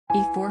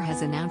E4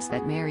 has announced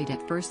that Married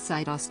at First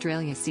Sight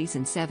Australia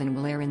Season 7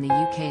 will air in the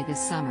UK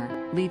this summer,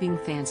 leaving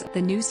fans.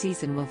 The new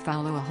season will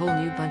follow a whole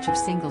new bunch of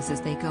singles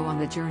as they go on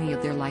the journey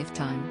of their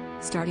lifetime,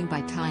 starting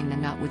by tying the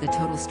knot with a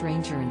total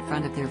stranger in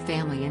front of their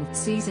family. And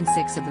Season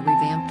 6 of the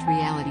revamped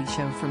reality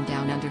show from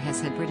Down Under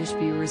has had British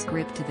viewers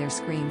gripped to their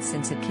screens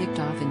since it kicked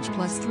off in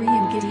 +3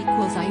 and GIT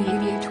equals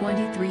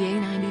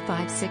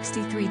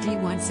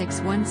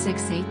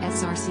I8823A9563D16168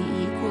 SRC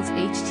equals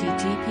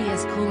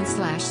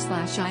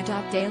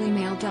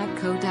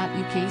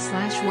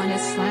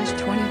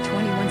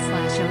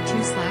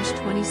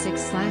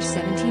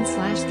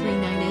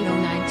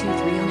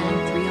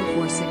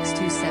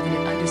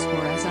and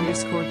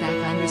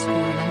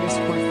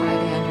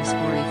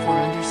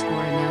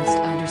 _back_Friday_E4 announced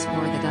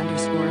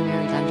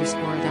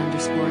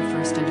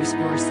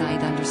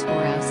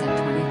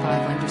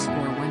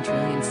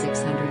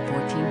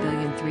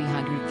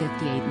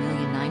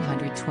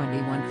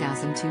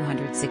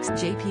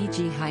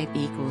JPG height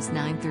equals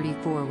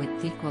 934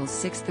 width equals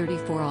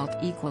 634 alt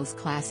equals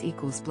class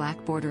equals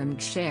black border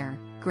share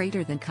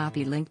greater than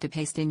copy link to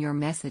paste in your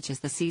message.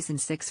 As the season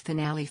 6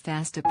 finale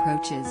fast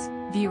approaches,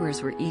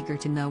 viewers were eager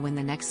to know when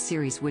the next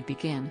series would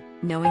begin,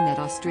 knowing that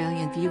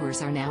Australian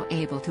viewers are now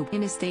able to.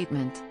 In a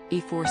statement,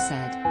 E4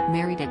 said,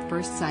 Married at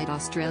First Sight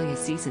Australia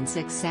Season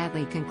 6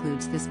 sadly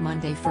concludes this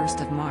Monday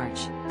 1st of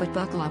March, but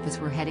buckle up as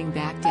we're heading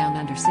back down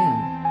under soon,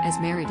 as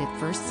Married at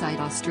First Sight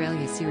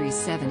Australia Series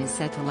 7 is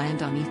set to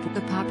land on E4. The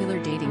popular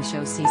dating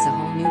show sees a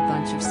whole new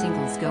bunch of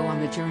singles go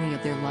on the journey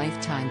of their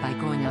lifetime by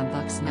going on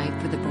Bucks night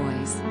for the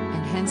boys,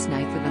 and Hens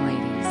night for the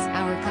ladies.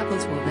 Our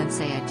couples will then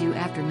say I do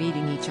after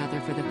meeting each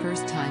other for the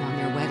first time on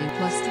their wedding.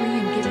 +3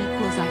 and GIT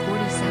equals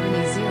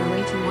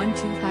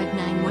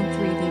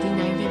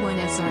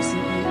I47A082125913BD91 SRC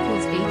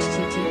equals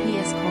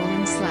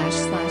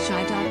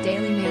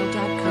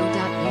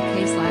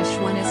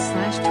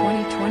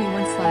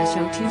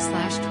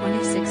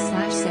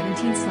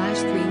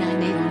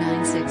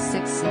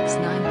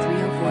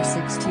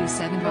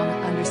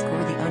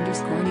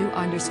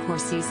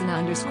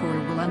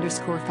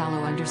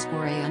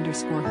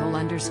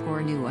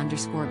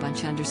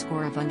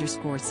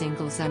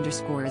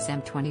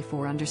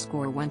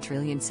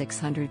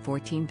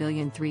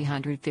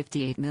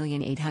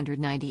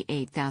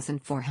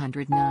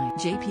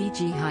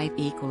JPG height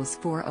equals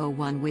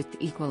 401 width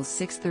equals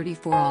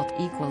 634 alt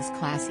equals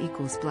class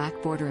equals black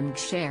border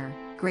share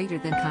greater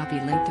than copy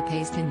link to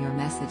paste in your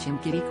message.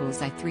 And GIT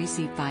equals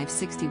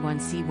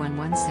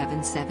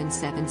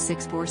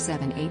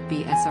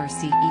I3C561C1177764778B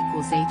SRC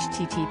equals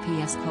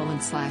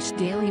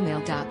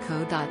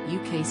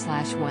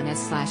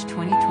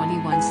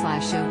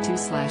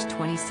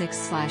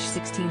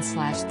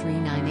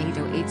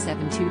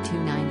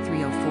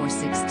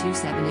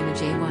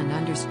image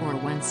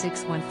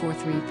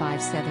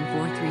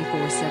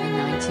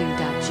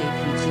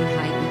A1_1614357434792.jpg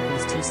height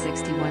equals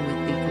 261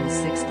 width equals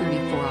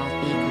 634 alt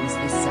equals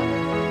this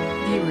summer.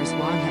 Viewers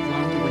have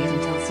long to wait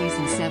until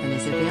Season 7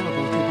 is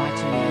available to watch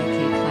in the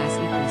UK. Class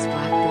equals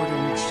black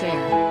border share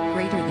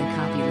greater than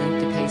copy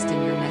link to paste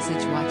in your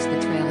message. Watch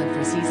the trailer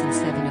for Season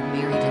 7 of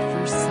Married at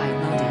First Sight.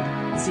 Loaded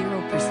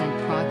 0%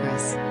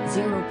 progress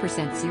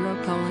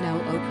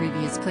 0%:0:00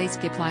 previous play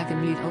skip live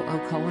and mute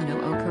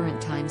 00:00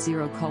 current time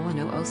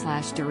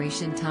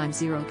 0:00/duration time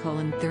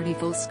 0:30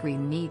 full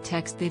screen need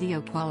text video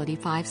quality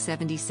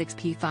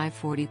 576p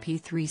 540p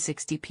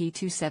 360p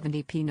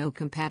 270p no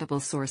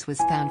compatible source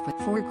was found for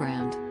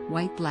foreground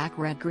white black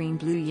red green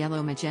blue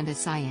yellow magenta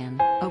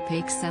cyan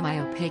opaque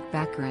semi-opaque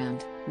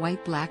background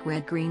white black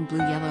red green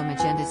blue yellow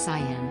magenta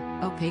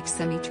cyan opaque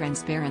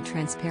semi-transparent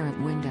transparent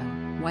window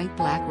white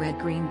black red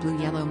green blue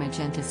yellow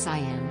magenta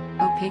cyan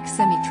opaque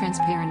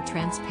semi-transparent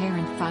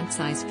transparent font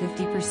size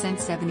 50%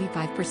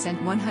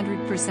 75%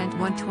 100%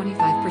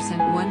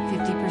 125%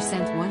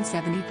 150%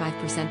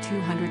 175%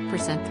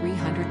 200%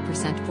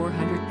 300%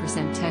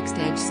 400% text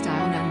edge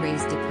style none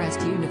raised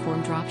depressed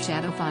uniform drop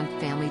shadow font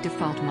family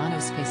default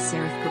monospace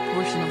serif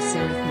proportional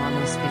serif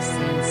monospace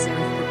sans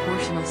serif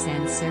proportional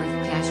sans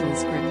serif casual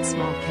script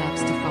small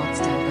caps defaults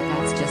done but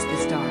that's just the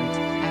start.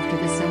 After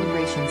the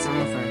celebrations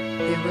are over,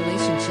 their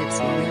relationships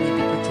will really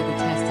be put to the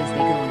test as they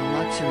go on a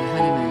luxury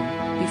honeymoon,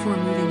 before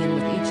moving in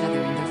with each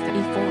other in their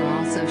E4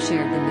 also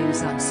shared the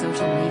news on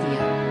social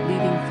media,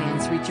 leaving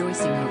fans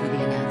rejoicing over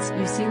the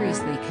announcement. You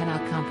seriously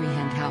cannot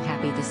comprehend how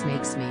happy this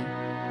makes me.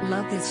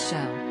 Love this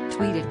show,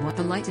 tweeted what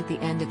the light at the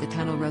end of the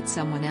tunnel wrote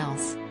someone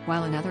else,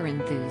 while another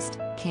enthused,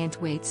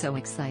 can't wait so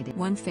excited.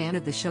 One fan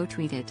of the show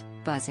tweeted,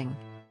 buzzing.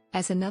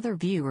 As another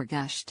viewer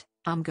gushed,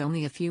 I'm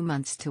only a few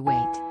months to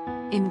wait.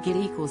 In GIT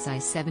equals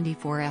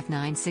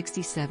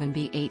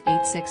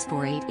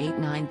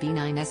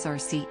I74F967B88648889B9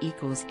 SRC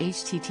equals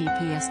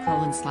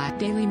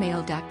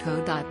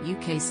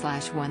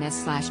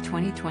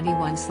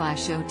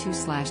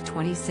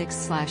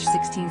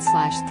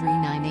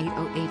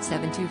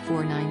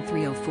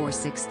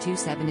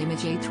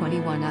image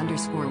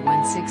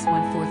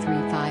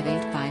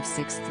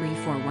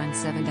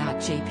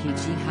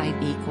A21_1614358563417.jpg height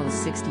equals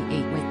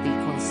 68 width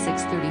equals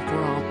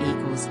 634 alt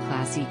equals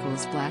class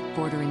equals black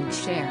border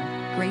share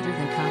greater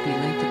than copy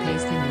link to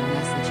paste in your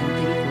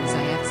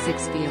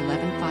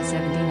 6V11 Fa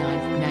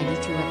 79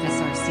 92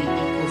 FSRC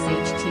equals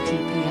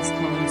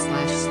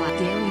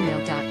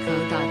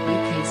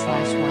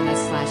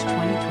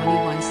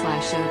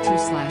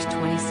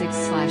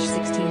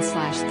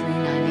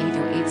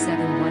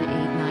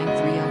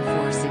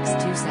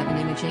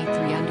image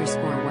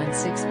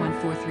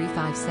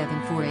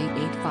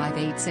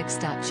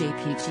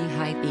A3_14357488586.jpg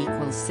height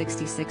equals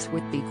 66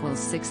 width equals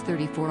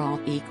 634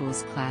 alt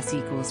equals class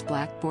equals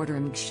black border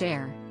img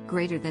share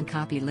greater than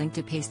copy link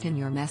to paste in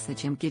your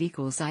message imgit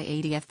equals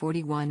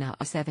I80F41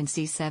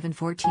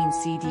 A7C714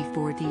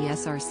 CD4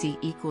 DSRC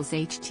equals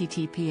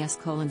https://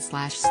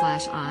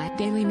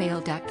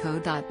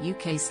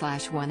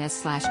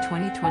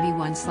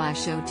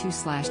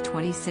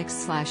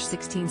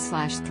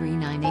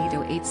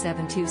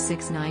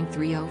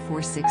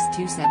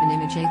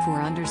 image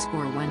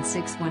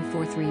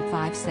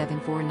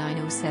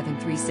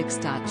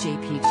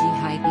A4_1614357490736.jpg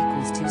height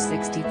equals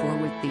 264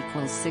 width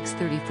equals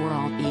 634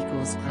 alt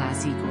equals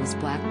class equals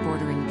black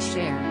bordering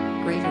share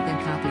greater than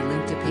copy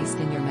link to paste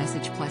in your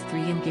message +3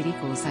 imgit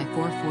equals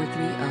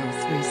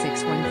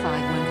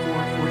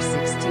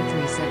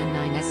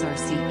I4430361514462379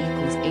 SRC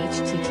equals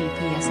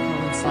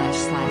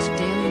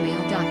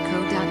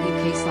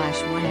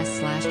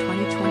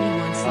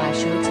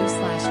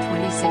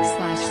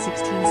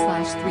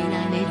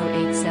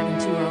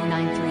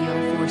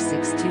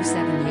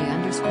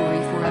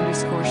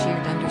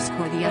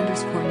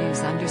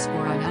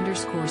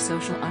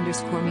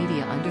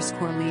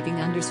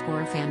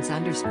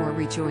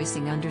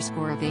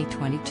 _the_news_on_social_media_leaving_fans_rejoicing_ of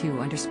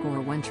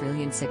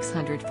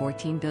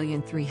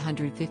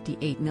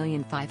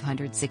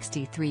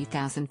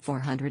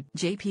A22_1,614,358,563,400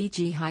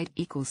 jpg height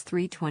equals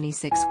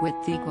 326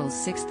 width equals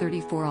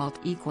 634 alt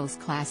equals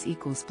class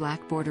equals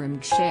black border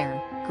img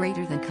share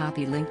greater than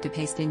copy link to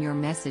paste in your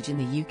message in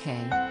the UK.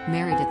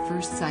 Married at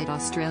First Sight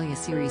Australia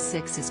Series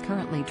 6 is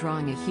currently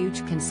drawing a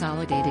huge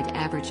consolidated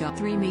average of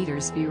 3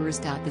 meters viewers.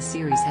 The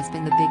series has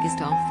been the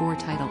biggest all 4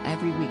 title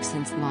every week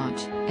since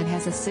launch, and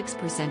has a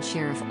 6%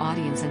 share of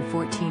audience and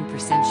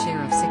 14%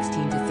 share of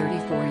 16 to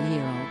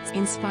 34-year-olds.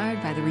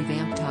 Inspired by the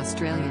revamped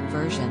Australian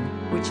version,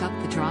 which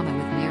upped the drama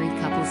with married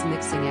couples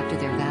mixing after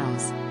their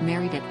vows,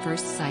 Married at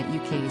First Sight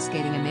UK is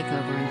getting a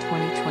makeover in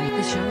 2020.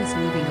 The show is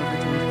moving over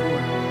to E4,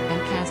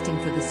 and casting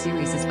for the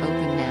series is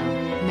open now.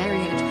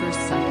 Married at First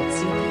Sight at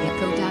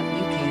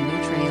cpfo.uk. New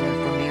trailer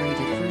for Married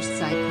at First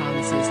Sight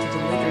promises to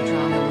deliver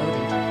drama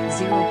loaded.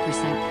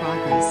 0%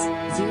 progress,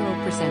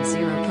 0%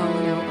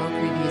 0:00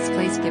 previous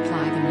play skip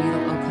live and mute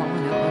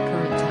 0:00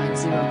 current time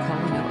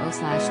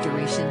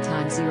 0:00/duration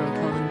time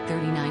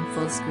 0:39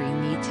 full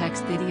screen need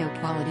text video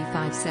quality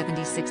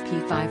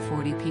 576p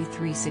 540p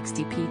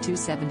 360p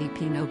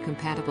 270p no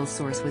compatible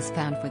source was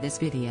found for this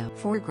video.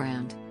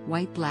 Foreground,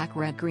 white black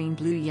red green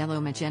blue yellow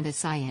magenta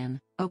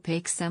cyan,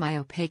 opaque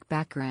semi-opaque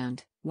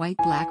background. White,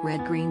 black,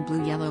 red, green,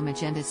 blue, yellow,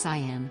 magenta,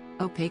 cyan,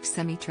 opaque,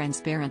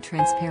 semi-transparent,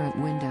 transparent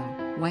window.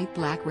 White,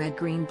 black, red,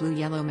 green, blue,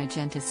 yellow,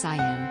 magenta,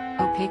 cyan,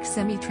 opaque,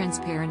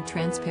 semi-transparent,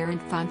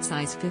 transparent font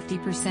size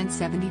 50%,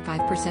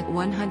 75%,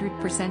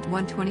 100%,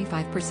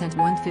 125%,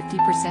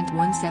 150%,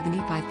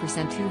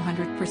 175%,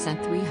 200%,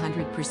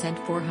 300%,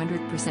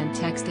 400%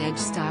 text edge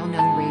style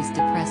none raised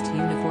depressed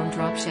uniform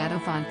drop shadow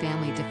font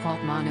family default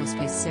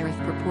monospace serif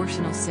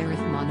proportional serif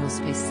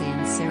monospace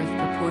sans serif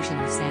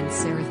proportional sans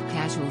serif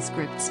casual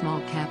script small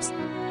caps